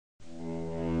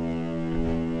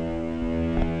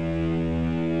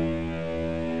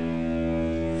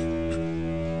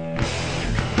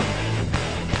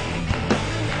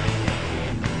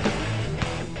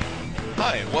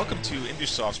Hi, and welcome to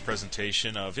InduSoft's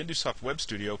presentation of InduSoft Web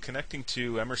Studio connecting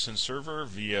to Emerson Server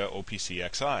via OPC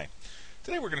Xi.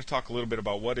 Today we're going to talk a little bit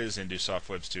about what is InduSoft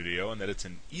Web Studio and that it's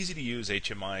an easy-to-use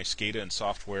HMI SCADA and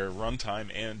software runtime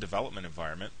and development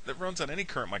environment that runs on any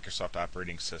current Microsoft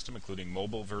operating system, including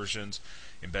mobile versions,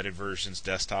 embedded versions,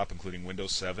 desktop, including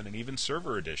Windows 7, and even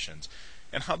server editions,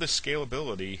 and how this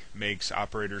scalability makes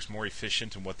operators more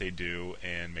efficient in what they do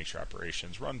and makes your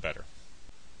operations run better.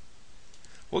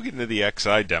 We'll get into the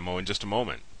Xi demo in just a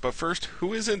moment, but first,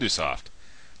 who is InduSoft?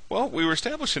 Well, we were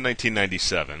established in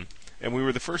 1997, and we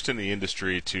were the first in the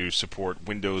industry to support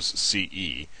Windows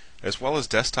CE, as well as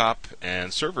desktop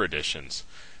and server editions.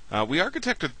 We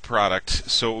architected the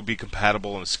product so it would be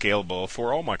compatible and scalable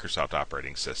for all Microsoft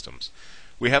operating systems.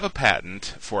 We have a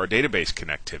patent for our database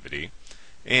connectivity,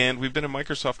 and we've been a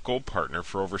Microsoft Gold partner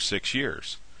for over 6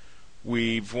 years.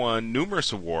 We've won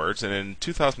numerous awards, and in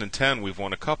 2010 we've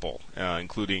won a couple,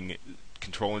 including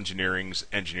Controle Engineering's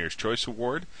Engineer's Choice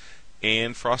Award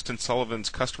and Frost and Sullivan's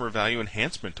Customer Value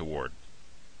Enhancement Award.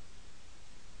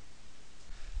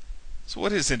 So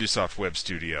what is InduSoft Web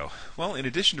Studio? Well, in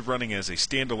addition to running as a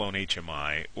standalone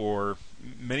HMI or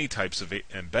many types of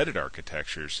embedded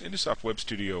architectures, InduSoft Web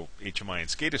Studio HMI and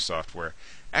SCADA software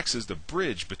acts as the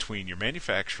bridge between your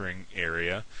manufacturing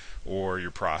area or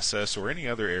your process or any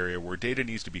other area where data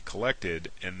needs to be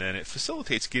collected, and then it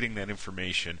facilitates getting that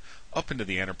information up into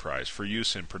the enterprise for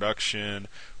use in production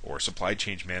or supply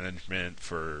chain management,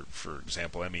 for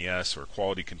example MES or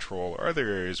quality control or other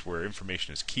areas where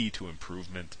information is key to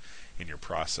improvement in your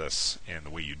process and the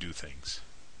way you do things.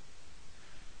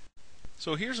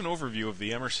 So here's an overview of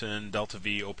the Emerson Delta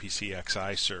V OPC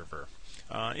Xi server.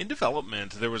 In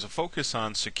development, there was a focus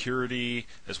on security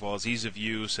as well as ease of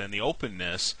use and the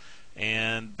openness,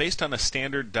 and based on a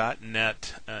standard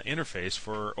 .NET interface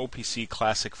for OPC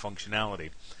Classic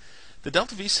functionality. The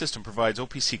Delta V system provides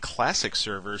OPC Classic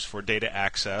servers for data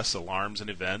access, alarms and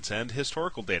events, and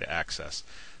historical data access.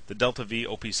 The Delta V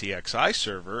OPC Xi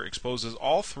server exposes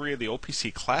all three of the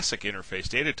OPC Classic interface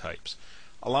data types,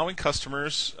 allowing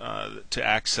customers to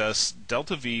access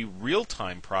Delta V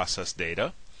real-time process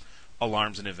data,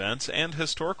 alarms and events, and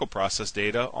historical process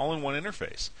data all in one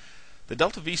interface. The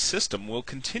Delta V system will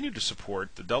continue to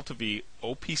support the Delta V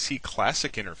OPC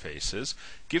Classic interfaces,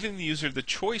 giving the user the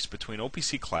choice between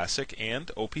OPC Classic and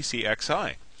OPC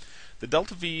Xi. The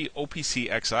Delta V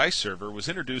OPC Xi server was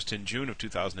introduced in June of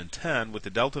 2010 with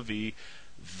the Delta V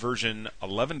version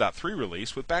 11.3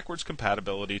 release with backwards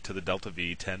compatibility to the Delta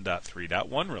V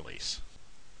 10.3.1 release.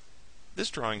 This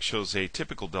drawing shows a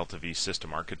typical Delta V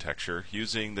system architecture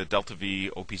using the Delta V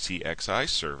OPC Xi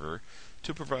server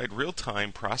to provide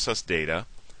real-time process data,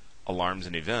 alarms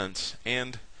and events,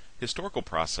 and historical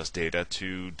process data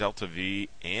to Delta V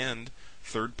and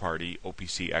third-party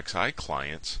OPC Xi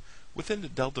clients within the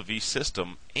Delta V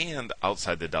system and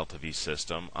outside the Delta V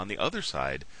system on the other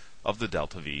side of the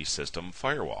Delta V system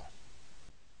firewall.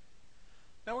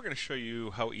 Now we're going to show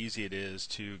you how easy it is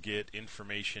to get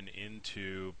information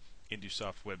into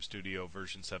InduSoft Web Studio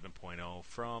version 7.0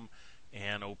 from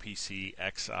an OPC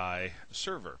Xi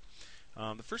server.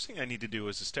 The first thing I need to do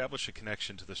is establish a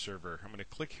connection to the server. I'm going to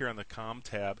click here on the COM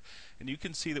tab, and you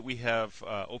can see that we have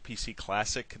OPC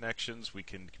Classic connections. We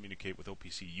can communicate with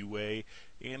OPC UA,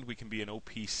 and we can be an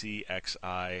OPC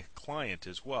Xi client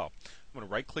as well. I'm going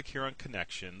to right-click here on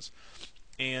Connections,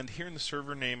 and here in the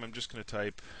server name I'm just going to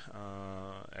type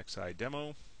Xi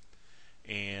Demo,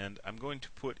 and I'm going to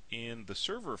put in the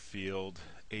server field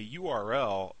a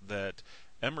URL that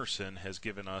Emerson has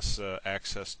given us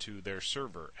access to their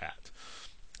server at.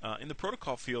 In the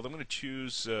protocol field, I'm going to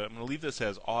choose, I'm going to leave this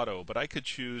as auto, but I could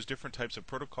choose different types of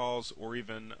protocols or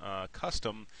even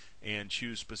custom and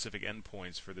choose specific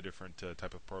endpoints for the different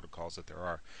type of protocols that there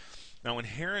are. Now,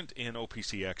 inherent in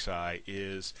OPC Xi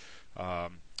is,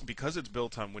 because it's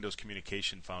built on Windows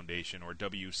Communication Foundation or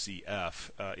WCF,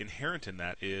 inherent in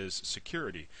that is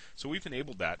security. So we've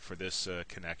enabled that for this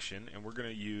connection, and we're going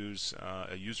to use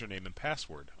a username and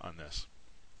password on this.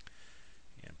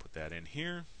 And put that in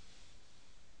here.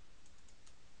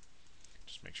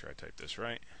 Just make sure I type this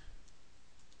right.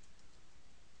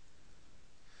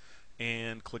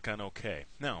 And click on OK.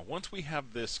 Now, once we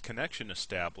have this connection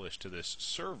established to this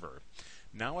server,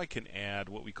 now I can add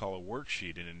what we call a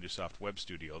worksheet in InduSoft Web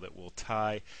Studio that will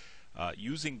tie,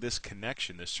 using this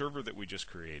connection, this server that we just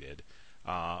created,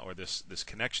 or this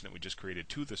connection that we just created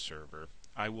to the server,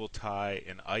 I will tie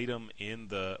an item in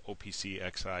the OPC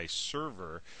Xi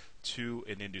server to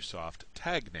an InduSoft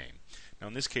tag name. Now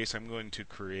in this case I'm going to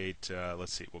create,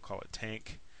 let's see, we'll call it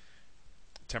tank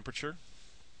temperature.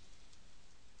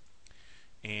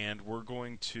 and we're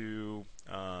going to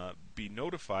be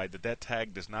notified that that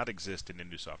tag does not exist in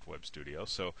InduSoft Web Studio.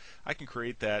 So I can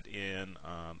create that in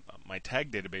my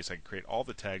tag database. I can create all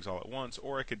the tags all at once,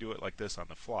 or I could do it like this on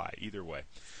the fly, either way.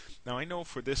 Now I know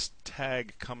for this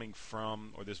tag coming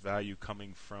from, or this value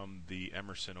coming from the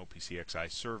Emerson OPC Xi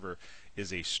server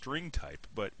is a string type,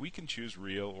 but we can choose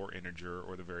real or integer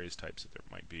or the various types that there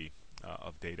might be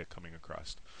of data coming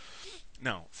across.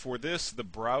 Now for this, the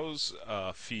browse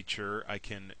feature, I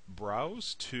can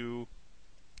browse to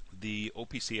the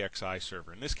OPC Xi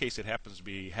server. In this case, it happens to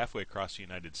be halfway across the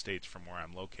United States from where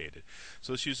I'm located.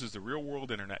 So this uses the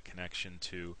real-world internet connection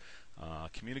to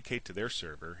communicate to their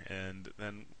server, and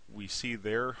then we see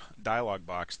their dialog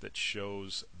box that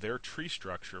shows their tree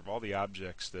structure of all the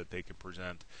objects that they can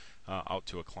present out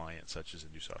to a client, such as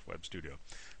InduSoft Web Studio.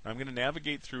 Now I'm going to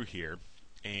navigate through here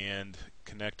and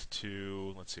connect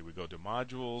to, let's see, we go to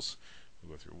modules,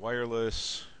 we'll go through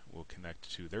wireless, we'll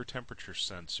connect to their temperature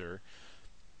sensor,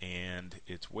 and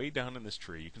it's way down in this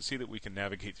tree. You can see that we can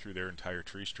navigate through their entire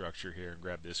tree structure here and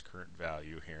grab this current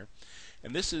value here.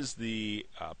 And this is the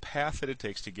path that it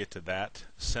takes to get to that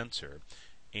sensor.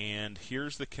 And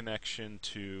here's the connection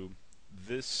to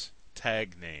this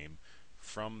tag name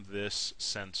from this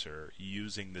sensor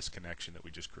using this connection that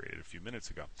we just created a few minutes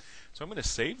ago. So I'm going to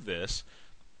save this.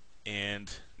 And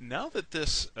now that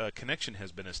this connection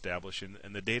has been established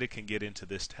and the data can get into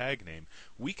this tag name,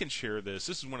 we can share this.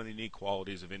 This is one of the unique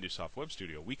qualities of InduSoft Web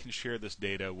Studio. We can share this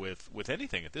data with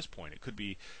anything at this point. It could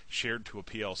be shared to a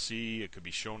PLC, it could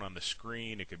be shown on the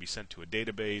screen, it could be sent to a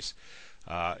database,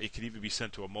 it could even be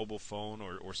sent to a mobile phone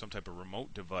or some type of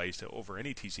remote device over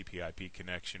any TCP/IP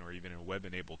connection or even a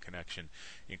web-enabled connection,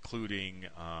 including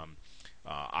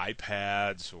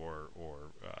iPads or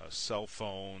cell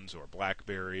phones or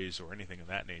Blackberries or anything of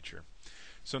that nature.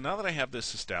 So now that I have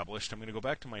this established, I'm going to go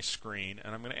back to my screen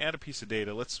and I'm going to add a piece of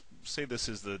data. Let's say this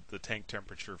is the tank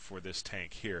temperature for this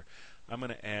tank here. I'm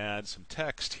going to add some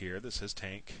text here that says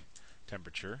tank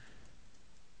temperature.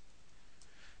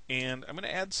 And I'm going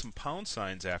to add some pound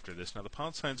signs after this. Now the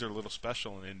pound signs are a little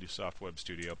special in InduSoft Web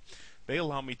Studio. They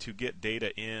allow me to get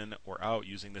data in or out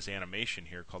using this animation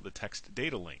here called the text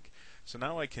data link. So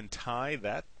now I can tie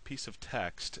that piece of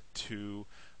text to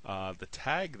the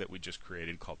tag that we just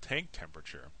created called tank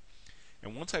temperature.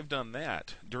 And once I've done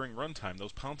that, during runtime,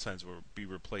 those pound signs will be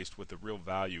replaced with the real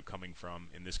value coming from,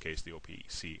 in this case, the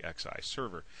OPC Xi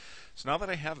server. So now that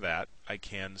I have that, I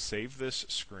can save this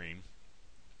screen,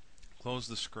 close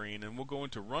the screen, and we'll go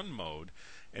into run mode.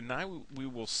 And now we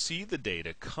will see the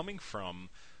data coming from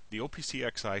the OPC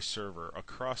Xi server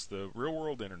across the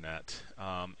real-world internet,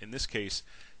 in this case,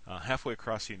 halfway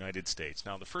across the United States.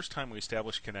 Now, the first time we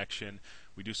establish connection,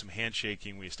 we do some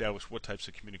handshaking, we establish what types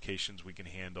of communications we can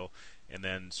handle, and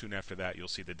then soon after that, you'll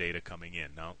see the data coming in.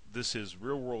 Now, this is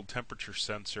real-world temperature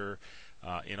sensor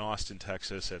in Austin,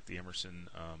 Texas, at the Emerson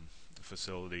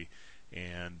facility,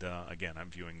 and again, I'm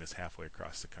viewing this halfway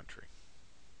across the country.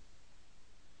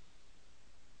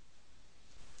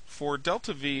 For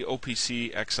Delta V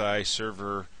OPC Xi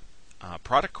server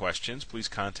product questions, please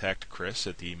contact Chris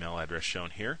at the email address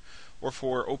shown here. Or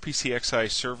for OPC Xi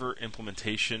server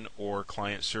implementation or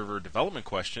client server development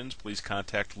questions, please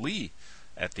contact Lee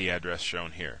at the address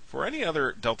shown here. For any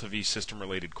other Delta V system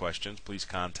related questions, please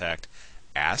contact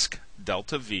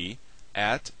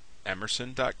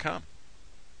askdeltav@emerson.com.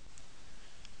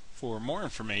 For more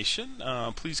information,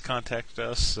 please contact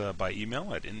us by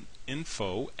email at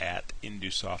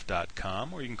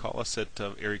info@indusoft.com, or you can call us at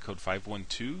area code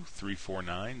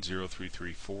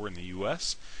 512-349-0334 in the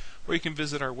U.S., or you can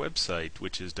visit our website,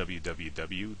 which is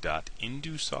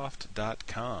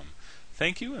www.indusoft.com.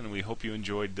 Thank you, and we hope you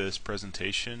enjoyed this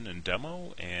presentation and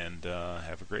demo, and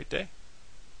have a great day.